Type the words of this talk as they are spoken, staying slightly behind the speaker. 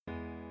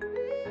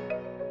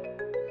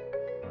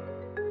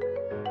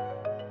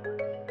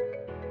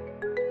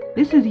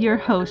This is your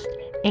host,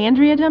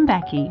 Andrea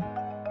Dumbecki.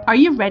 Are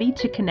you ready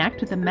to connect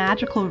with the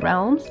magical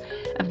realms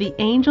of the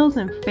angels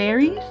and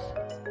fairies?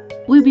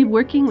 We'll be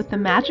working with the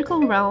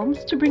magical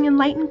realms to bring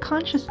enlightened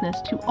consciousness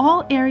to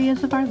all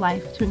areas of our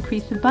life to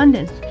increase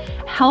abundance,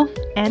 health,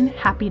 and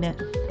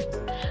happiness.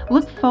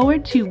 Look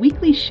forward to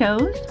weekly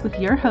shows with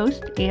your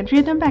host,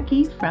 Andrea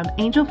Dumbecki from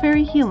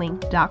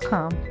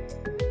angelfairyhealing.com.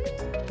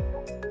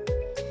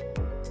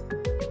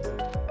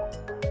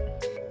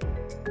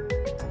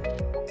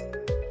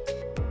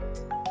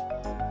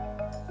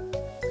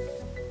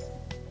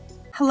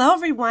 Hello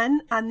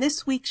everyone. On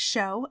this week's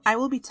show, I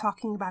will be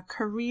talking about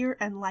career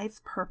and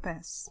life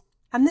purpose.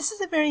 This is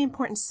a very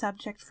important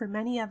subject for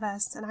many of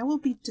us, and I will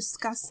be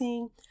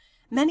discussing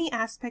many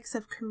aspects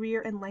of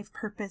career and life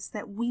purpose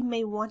that we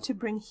may want to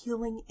bring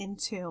healing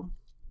into.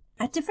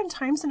 At different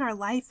times in our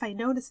life, I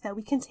notice that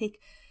we can take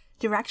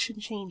direction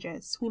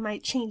changes. We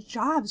might change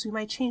jobs, we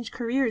might change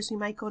careers, we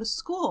might go to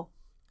school,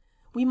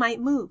 we might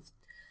move.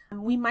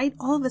 We might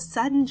all of a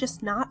sudden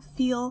just not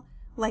feel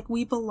like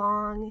we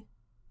belong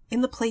in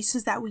the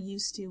places that we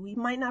used to. We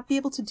might not be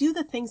able to do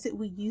the things that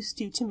we used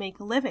to make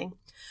a living.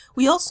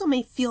 We also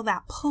may feel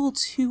that pull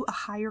to a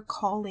higher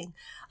calling,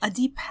 a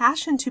deep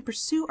passion to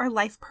pursue our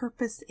life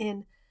purpose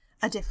in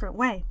a different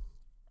way.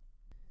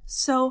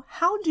 So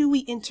how do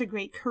we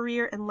integrate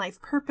career and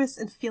life purpose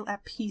and feel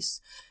at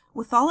peace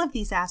with all of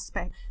these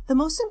aspects? The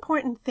most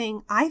important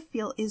thing I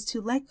feel is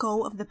to let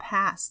go of the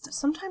past.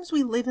 Sometimes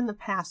we live in the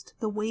past,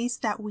 the ways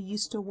that we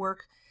used to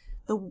work,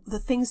 the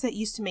things that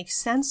used to make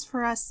sense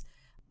for us.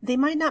 They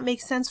might not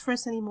make sense for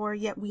us anymore,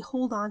 yet we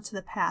hold on to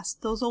the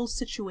past, those old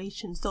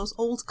situations, those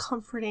old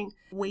comforting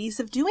ways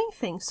of doing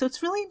things. So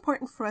it's really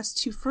important for us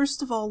to,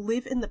 first of all,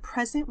 live in the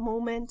present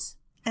moment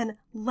and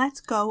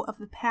let go of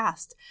the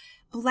past.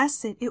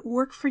 Bless it. It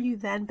worked for you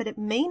then, but it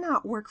may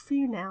not work for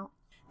you now.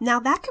 Now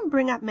that can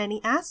bring up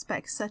many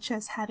aspects, such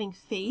as having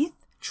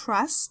faith,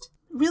 trust,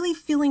 really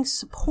feeling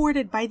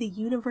supported by the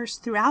universe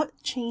throughout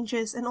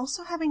changes, and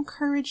also having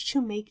courage to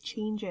make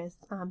changes.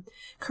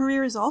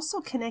 Career is also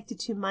connected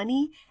to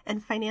money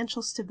and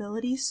financial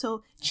stability,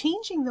 so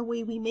changing the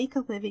way we make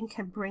a living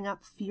can bring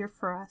up fear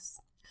for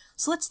us.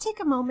 So let's take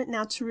a moment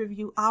now to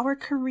review our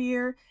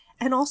career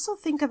and also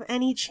think of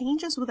any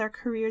changes with our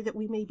career that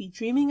we may be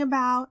dreaming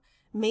about,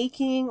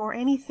 making, or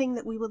anything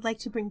that we would like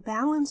to bring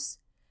balance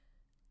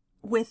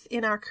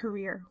within our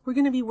career. We're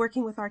going to be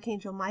working with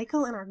Archangel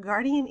Michael and our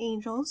guardian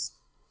angels.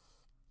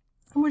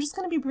 And we're just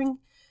going to be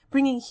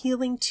bringing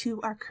healing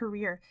to our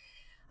career.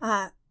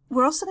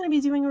 We're also going to be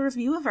doing a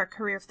review of our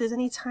career. If there's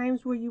any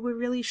times where you were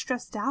really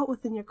stressed out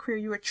within your career,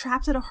 you were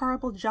trapped at a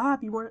horrible job,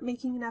 you weren't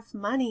making enough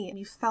money, and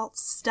you felt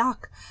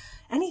stuck,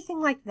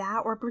 anything like that,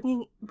 or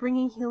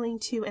bringing healing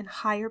to a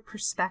higher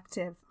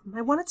perspective.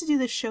 I wanted to do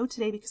this show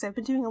today because I've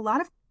been doing a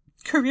lot of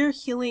career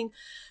healing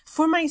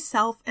for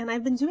myself, and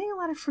I've been doing a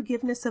lot of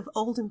forgiveness of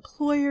old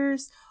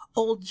employers,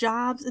 old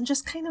jobs, and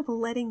just kind of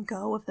letting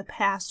go of the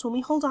past. When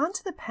we hold on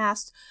to the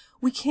past,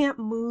 we can't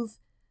move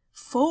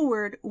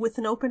forward with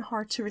an open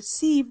heart to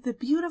receive the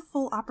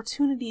beautiful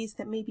opportunities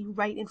that may be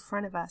right in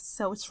front of us.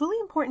 So it's really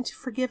important to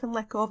forgive and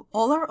let go of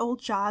all our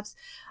old jobs,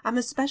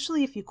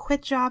 especially if you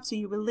quit jobs or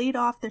you were laid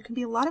off. There can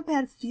be a lot of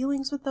bad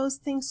feelings with those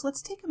things. So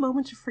let's take a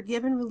moment to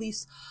forgive and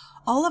release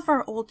all of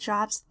our old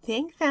jobs.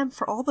 Thank them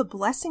for all the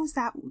blessings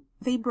that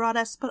they brought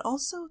us, but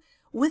also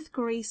with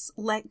grace,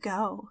 let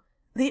go.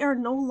 They are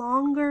no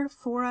longer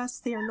for us.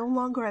 They are no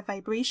longer a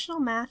vibrational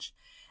match,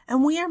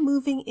 and we are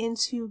moving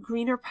into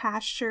greener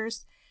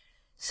pastures.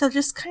 So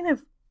just kind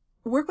of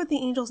work with the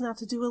angels now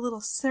to do a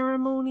little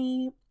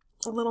ceremony,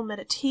 a little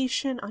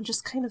meditation on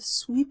just kind of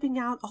sweeping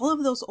out all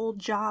of those old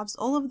jobs,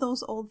 all of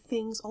those old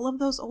things, all of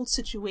those old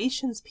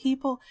situations,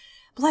 people,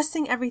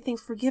 blessing everything,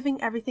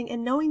 forgiving everything,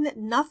 and knowing that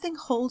nothing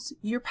holds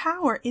your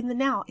power in the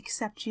now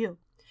except you.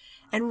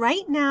 And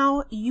right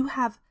now you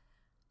have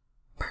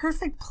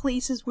perfect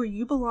places where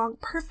you belong,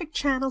 perfect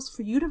channels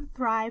for you to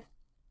thrive.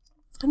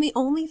 And the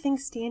only thing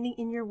standing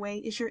in your way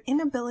is your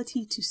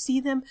inability to see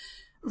them,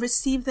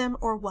 receive them,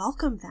 or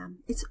welcome them.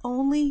 It's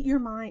only your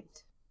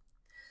mind.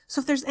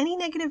 So if there's any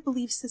negative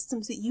belief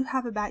systems that you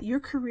have about your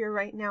career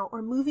right now,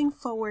 or moving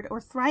forward, or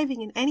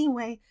thriving in any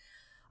way,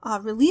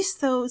 release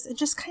those and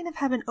just kind of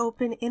have an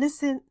open,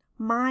 innocent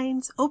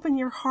mind. Open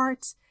your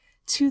heart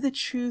to the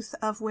truth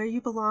of where you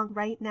belong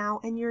right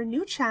now and your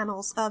new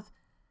channels of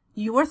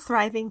your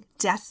thriving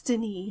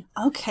destiny.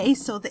 Okay,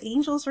 so the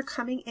angels are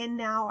coming in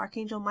now.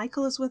 Archangel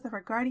Michael is with us.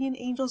 Our guardian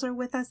angels are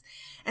with us,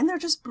 and they're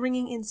just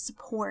bringing in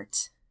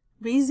support,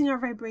 raising our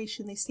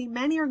vibration. They say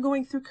many are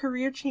going through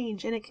career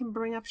change, and it can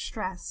bring up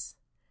stress.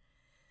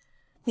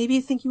 Maybe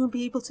you think you won't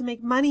be able to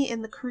make money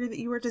in the career that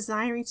you are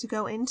desiring to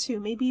go into.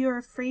 Maybe you're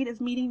afraid of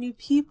meeting new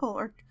people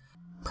or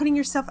putting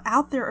yourself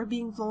out there or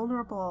being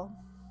vulnerable.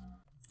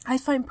 I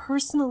find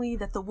personally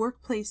that the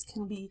workplace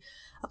can be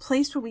a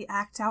place where we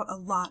act out a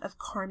lot of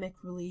karmic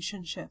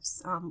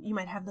relationships. You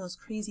might have those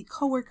crazy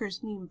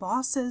coworkers, mean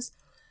bosses.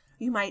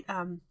 You might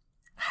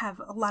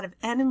have a lot of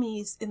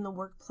enemies in the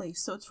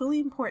workplace. So it's really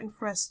important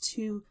for us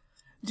to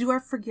do our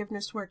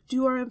forgiveness work,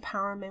 do our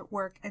empowerment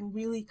work, and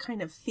really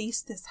kind of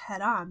face this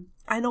head on.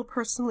 I know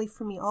personally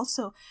for me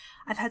also,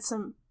 I've had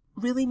some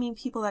really mean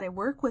people that I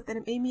work with, and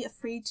it made me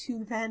afraid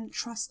to then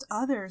trust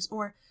others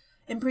or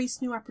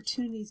embrace new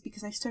opportunities,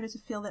 because I started to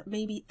feel that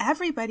maybe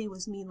everybody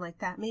was mean like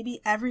that.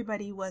 Maybe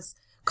everybody was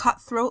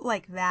cutthroat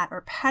like that,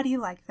 or petty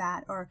like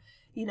that, or,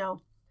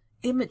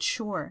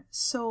 immature.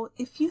 So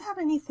if you have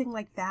anything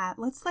like that,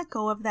 let's let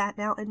go of that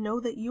now and know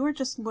that you are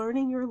just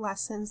learning your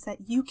lessons, that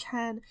you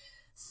can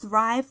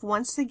thrive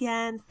once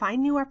again,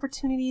 find new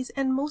opportunities,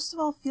 and most of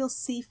all, feel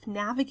safe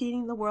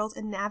navigating the world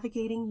and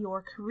navigating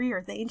your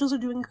career. The angels are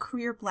doing a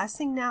career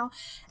blessing now,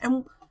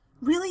 and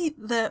really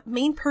the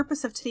main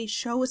purpose of today's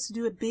show is to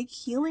do a big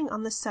healing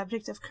on the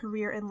subject of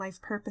career and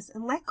life purpose,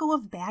 and let go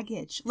of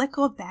baggage,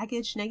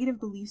 negative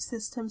belief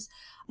systems,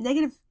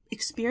 negative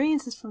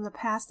experiences from the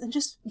past, and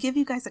just give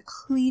you guys a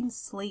clean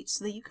slate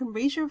so that you can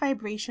raise your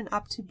vibration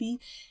up to be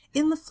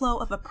in the flow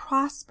of a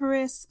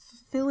prosperous,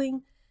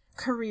 fulfilling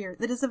career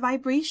that is a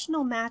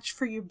vibrational match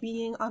for your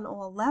being on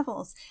all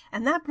levels.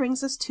 And that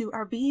brings us to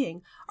our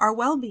being, our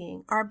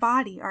well-being, our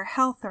body, our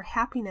health, our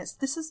happiness.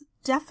 This is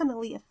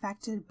definitely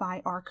affected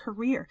by our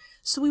career.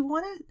 So we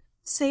want to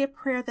say a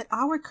prayer that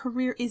our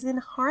career is in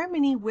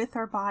harmony with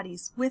our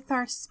bodies, with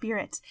our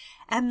spirit,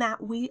 and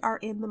that we are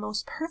in the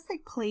most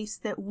perfect place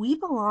that we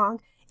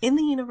belong in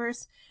the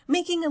universe,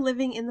 making a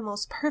living in the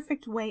most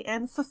perfect way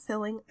and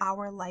fulfilling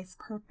our life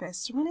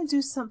purpose. So we're going to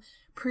do some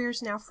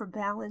prayers now for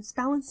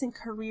balancing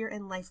career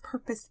and life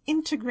purpose,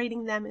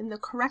 integrating them in the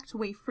correct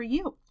way for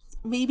you.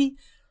 Maybe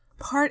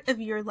part of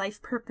your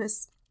life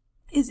purpose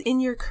is in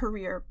your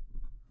career,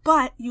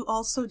 but you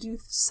also do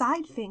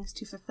side things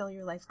to fulfill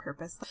your life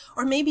purpose.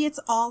 Or maybe it's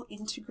all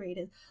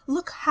integrated.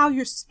 Look how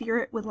your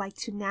spirit would like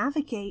to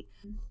navigate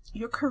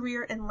your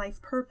career and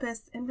life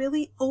purpose and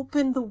really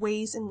open the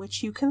ways in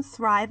which you can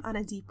thrive on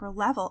a deeper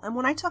level. And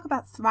when I talk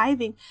about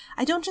thriving,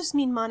 I don't just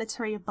mean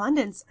monetary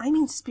abundance. I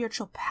mean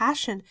spiritual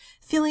passion,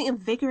 feeling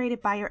invigorated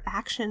by your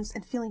actions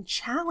and feeling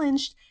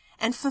challenged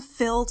and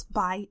fulfilled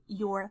by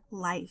your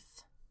life.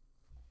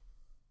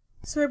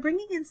 So we're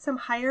bringing in some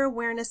higher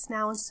awareness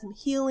now and some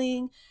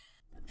healing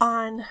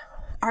on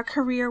our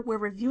career. We're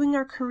reviewing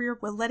our career.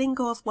 We're letting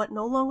go of what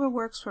no longer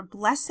works. We're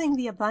blessing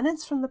the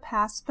abundance from the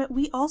past, but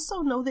we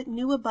also know that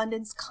new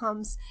abundance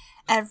comes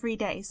every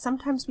day.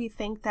 Sometimes we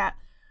think that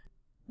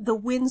the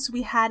wins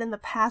we had in the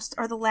past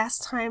are the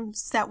last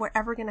times that we're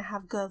ever going to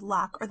have good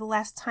luck, or the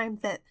last time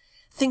that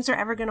things are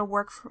ever going to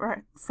work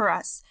for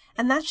us.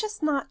 And that's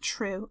just not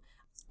true.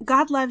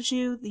 God loves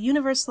you, the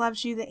universe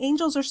loves you, the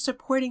angels are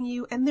supporting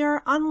you, and there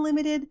are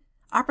unlimited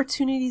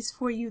opportunities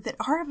for you that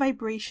are a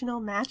vibrational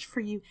match for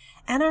you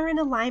and are in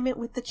alignment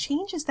with the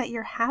changes that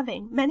you're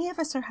having. Many of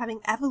us are having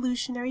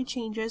evolutionary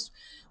changes,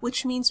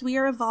 which means we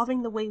are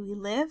evolving the way we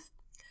live.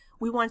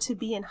 We want to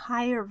be in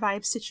higher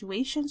vibe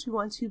situations. We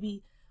want to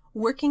be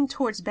working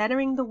towards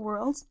bettering the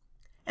world,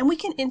 and we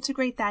can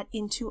integrate that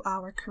into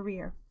our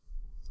career.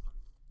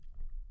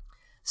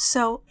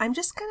 So I'm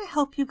just going to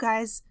help you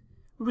guys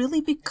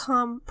really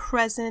become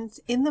present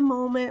in the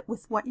moment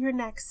with what your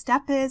next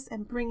step is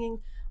and bringing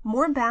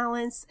more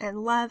balance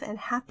and love and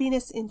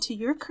happiness into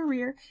your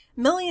career.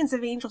 Millions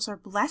of angels are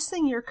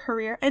blessing your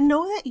career, and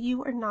know that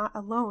you are not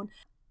alone.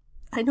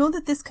 I know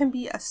that this can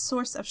be a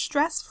source of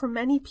stress for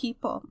many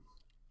people.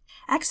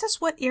 Access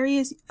what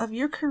areas of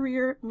your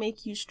career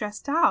make you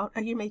stressed out.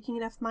 Are you making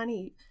enough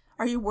money?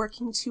 Are you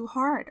working too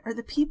hard? Are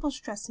the people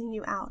stressing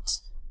you out?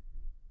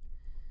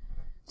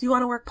 Do you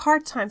want to work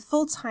part-time,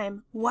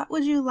 full-time? What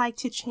would you like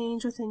to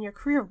change within your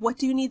career? What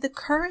do you need the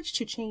courage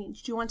to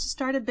change? Do you want to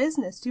start a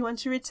business? Do you want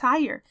to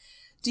retire?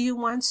 Do you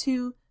want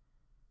to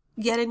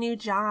get a new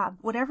job?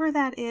 Whatever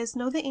that is,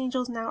 know the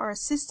angels now are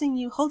assisting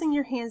you, holding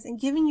your hands,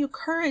 and giving you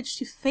courage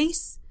to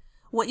face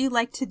what you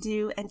like to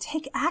do and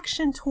take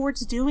action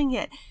towards doing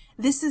it.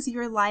 This is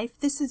your life.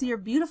 This is your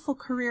beautiful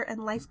career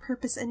and life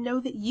purpose, and know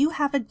that you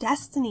have a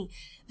destiny.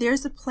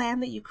 There's a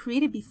plan that you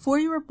created before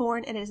you were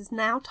born, and it is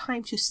now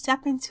time to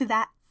step into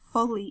that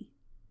fully.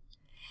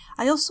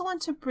 I also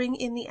want to bring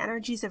in the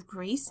energies of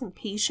grace and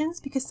patience,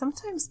 because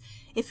sometimes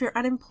if you're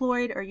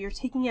unemployed or you're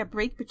taking a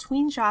break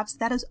between jobs,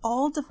 that is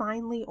all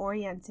divinely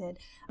oriented.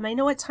 I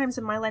know at times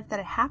in my life that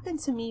it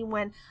happened to me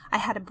when I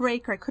had a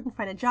break or I couldn't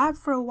find a job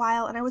for a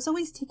while, and I was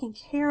always taken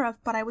care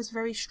of, but I was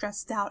very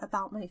stressed out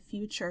about my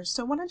future.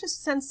 So I want to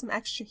just send some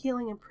extra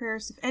healing and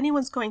prayers if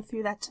anyone's going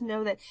through that, to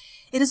know that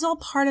it is all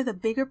part of the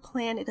bigger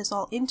plan. It is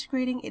all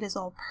integrating. It is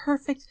all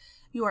perfect.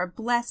 You are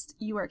blessed,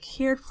 you are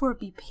cared for.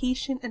 Be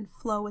patient and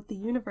flow with the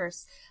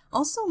universe.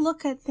 Also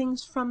look at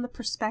things from the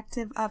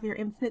perspective of your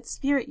infinite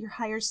spirit, your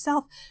higher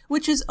self,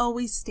 which is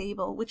always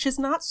stable, which is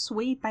not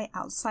swayed by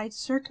outside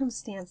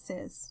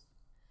circumstances.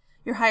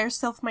 Your higher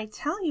self might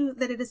tell you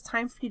that it is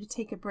time for you to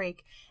take a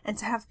break and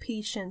to have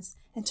patience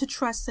and to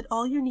trust that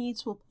all your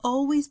needs will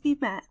always be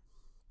met.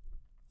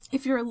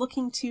 If you're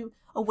looking to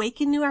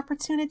awaken new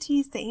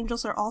opportunities, the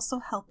angels are also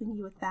helping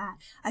you with that.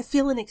 I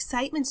feel an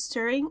excitement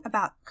stirring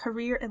about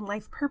career and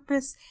life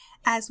purpose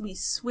as we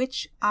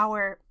switch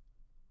our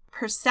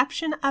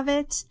perception of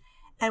it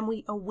and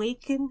we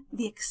awaken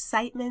the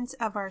excitement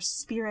of our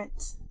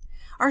spirit.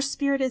 Our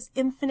spirit is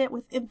infinite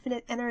with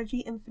infinite energy,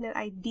 infinite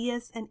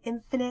ideas, and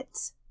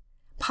infinite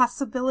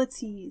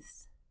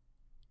possibilities.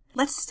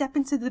 Let's step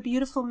into the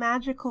beautiful,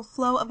 magical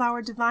flow of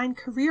our divine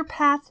career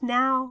path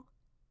now.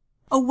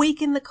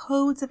 Awaken the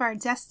codes of our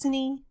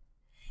destiny.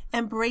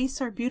 Embrace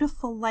our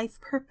beautiful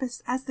life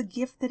purpose as the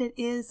gift that it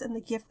is and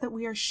the gift that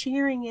we are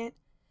sharing it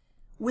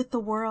with the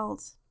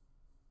world.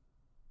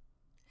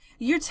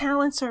 Your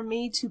talents are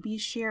made to be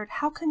shared.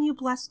 How can you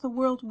bless the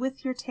world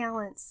with your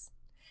talents?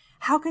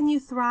 How can you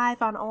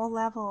thrive on all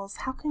levels?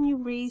 How can you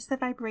raise the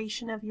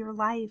vibration of your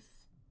life?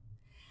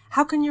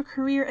 How can your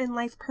career and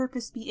life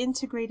purpose be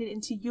integrated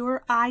into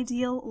your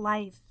ideal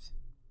life?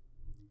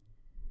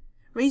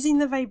 Raising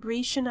the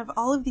vibration of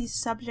all of these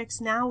subjects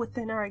now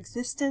within our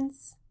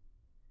existence,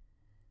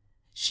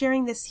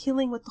 sharing this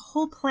healing with the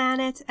whole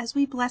planet as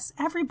we bless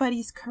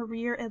everybody's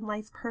career and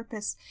life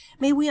purpose.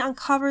 May we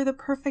uncover the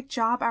perfect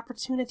job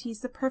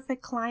opportunities, the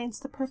perfect clients,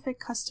 the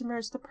perfect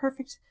customers, the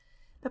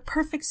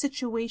perfect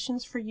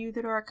situations for you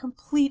that are a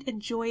complete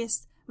and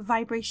joyous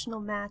vibrational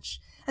match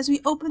as we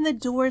open the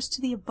doors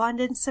to the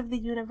abundance of the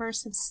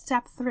universe and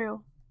step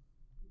through.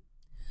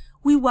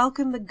 We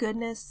welcome the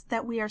goodness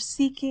that we are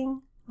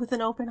seeking with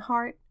an open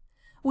heart.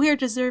 We are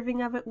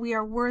deserving of it. We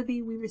are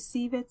worthy. We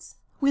receive it.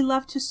 We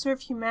love to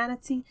serve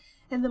humanity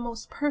in the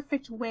most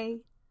perfect way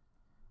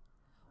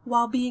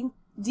while being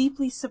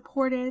deeply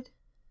supported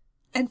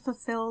and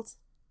fulfilled.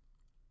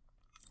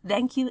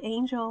 Thank you,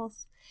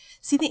 angels.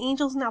 See the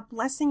angels now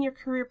blessing your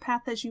career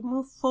path as you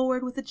move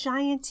forward with a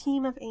giant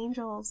team of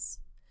angels.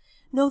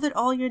 Know that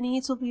all your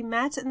needs will be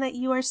met and that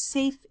you are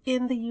safe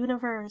in the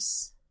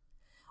universe.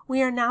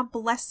 We are now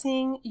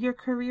blessing your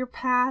career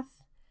path,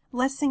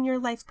 blessing your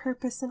life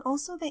purpose, and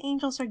also the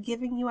angels are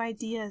giving you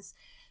ideas,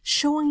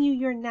 showing you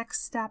your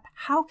next step.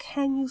 How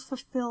can you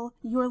fulfill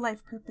your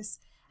life purpose?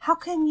 How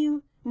can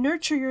you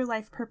nurture your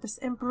life purpose,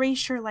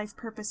 embrace your life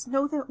purpose?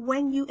 Know that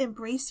when you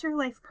embrace your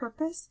life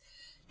purpose,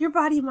 your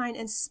body, mind,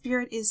 and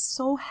spirit is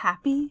so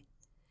happy.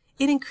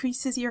 It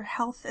increases your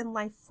health and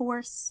life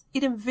force.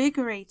 It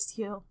invigorates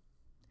you.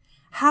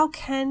 How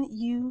can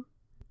you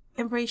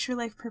embrace your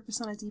life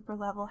purpose on a deeper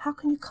level? How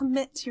can you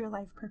commit to your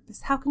life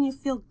purpose? How can you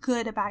feel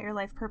good about your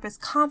life purpose,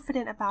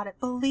 confident about it,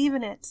 believe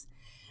in it,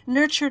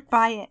 nurtured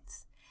by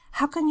it?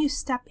 How can you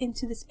step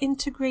into this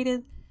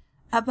integrated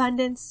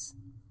abundance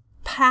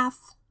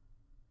path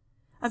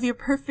of your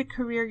perfect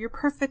career, your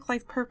perfect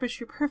life purpose,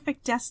 your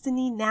perfect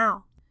destiny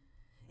now?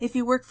 If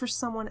you work for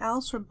someone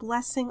else, we're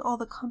blessing all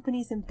the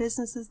companies and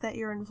businesses that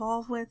you're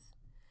involved with.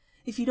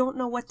 If you don't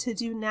know what to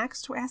do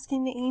next, we're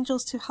asking the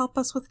angels to help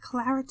us with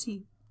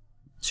clarity,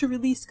 to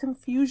release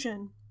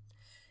confusion,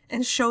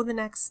 and show the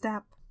next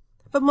step.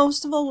 But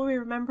most of all,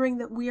 we're remembering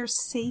that we are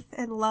safe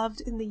and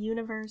loved in the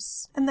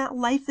universe, and that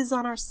life is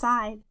on our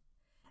side,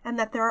 and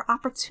that there are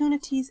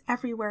opportunities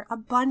everywhere.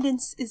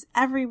 Abundance is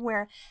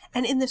everywhere.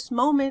 And in this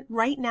moment,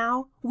 right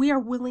now, we are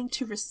willing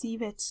to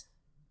receive it.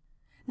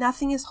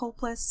 Nothing is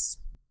hopeless.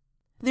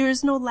 There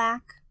is no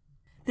lack.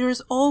 There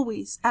is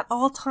always, at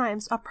all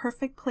times, a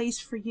perfect place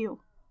for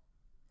you.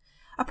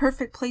 A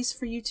perfect place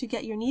for you to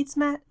get your needs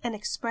met and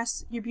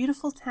express your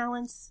beautiful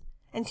talents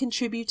and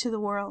contribute to the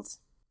world.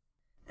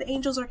 The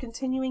angels are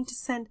continuing to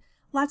send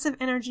lots of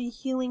energy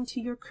healing to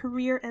your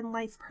career and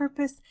life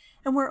purpose,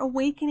 and we're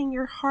awakening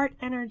your heart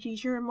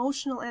energies, your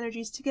emotional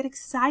energies to get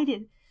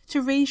excited,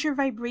 to raise your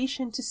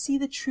vibration, to see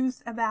the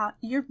truth about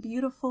your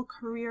beautiful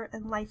career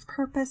and life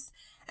purpose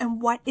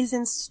and what is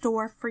in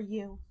store for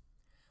you.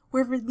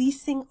 We're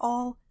releasing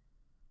all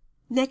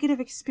negative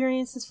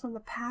experiences from the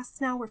past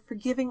now. We're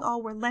forgiving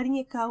all. We're letting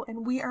it go.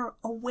 And we are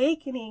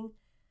awakening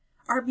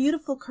our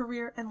beautiful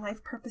career and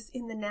life purpose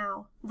in the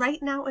now,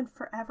 right now and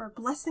forever,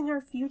 blessing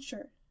our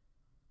future.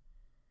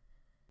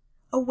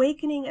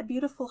 Awakening a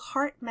beautiful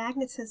heart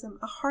magnetism,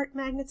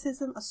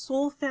 a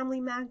soul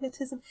family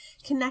magnetism,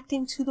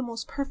 connecting to the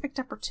most perfect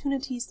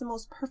opportunities, the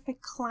most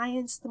perfect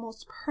clients, the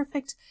most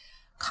perfect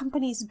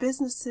companies,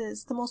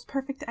 businesses, the most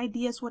perfect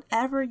ideas,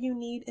 whatever you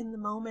need in the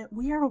moment.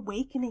 We are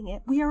awakening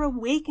it. We are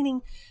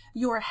awakening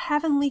your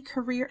heavenly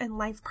career and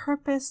life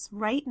purpose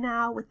right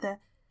now with the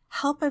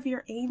help of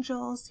your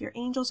angels. Your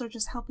angels are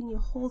just helping you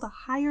hold a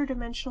higher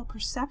dimensional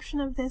perception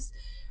of this,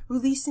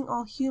 releasing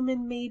all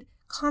human-made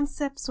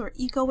concepts or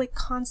egoic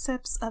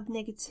concepts of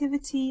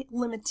negativity,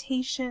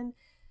 limitation,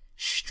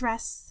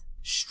 stress,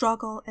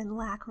 struggle, and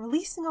lack.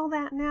 Releasing all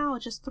that now,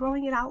 just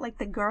throwing it out like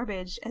the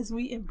garbage as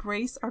we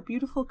embrace our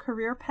beautiful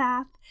career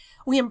path.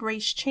 We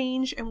embrace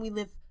change and we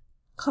live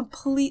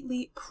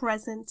completely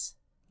present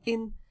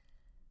in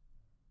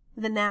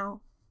the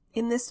now.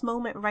 In this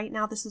moment right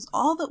now, this is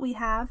all that we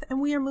have, and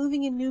we are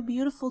moving in new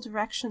beautiful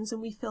directions,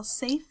 and we feel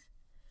safe.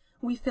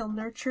 We feel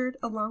nurtured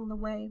along the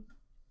way.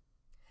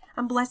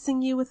 I'm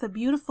blessing you with a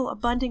beautiful,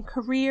 abundant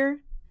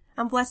career.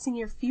 I'm blessing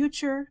your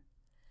future.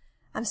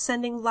 I'm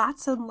sending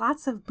lots and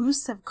lots of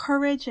boosts of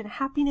courage and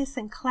happiness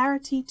and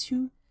clarity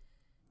to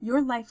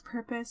your life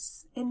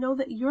purpose. And know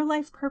that your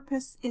life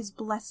purpose is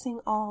blessing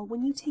all.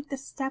 When you take the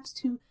steps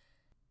to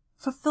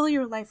fulfill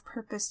your life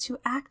purpose, to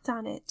act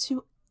on it,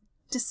 to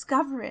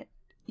Discover it.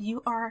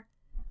 You are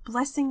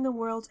blessing the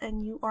world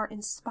and you are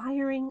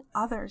inspiring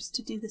others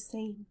to do the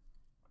same.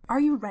 Are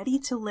you ready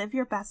to live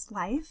your best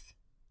life?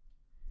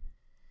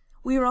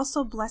 We are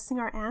also blessing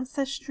our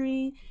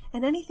ancestry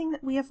and anything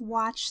that we have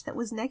watched that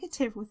was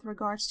negative with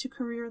regards to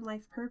career and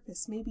life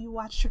purpose. Maybe you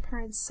watched your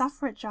parents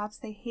suffer at jobs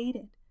they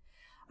hated.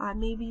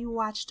 Maybe you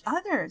watched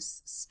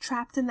others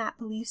trapped in that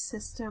belief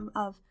system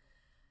of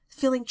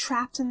feeling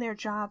trapped in their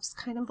jobs,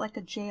 kind of like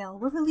a jail.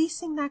 We're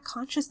releasing that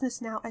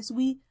consciousness now as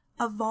we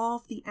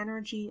evolve the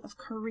energy of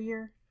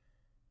career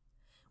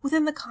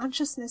within the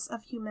consciousness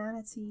of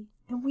humanity,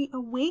 and we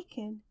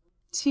awaken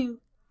to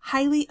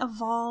highly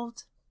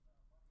evolved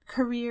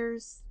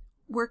careers,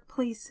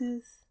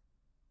 workplaces.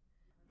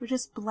 We're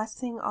just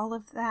blessing all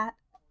of that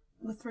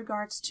with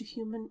regards to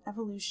human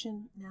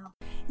evolution now.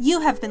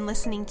 You have been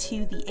listening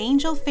to the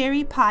Angel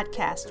Fairy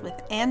Podcast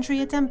with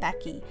Andrea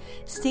Dembecki.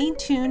 Stay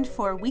tuned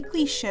for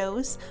weekly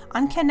shows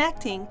on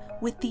connecting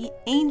with the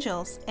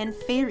angels and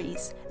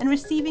fairies and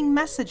receiving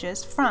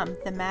messages from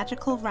the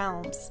magical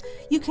realms.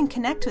 You can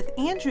connect with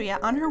Andrea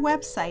on her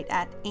website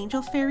at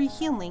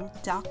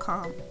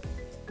angelfairyhealing.com.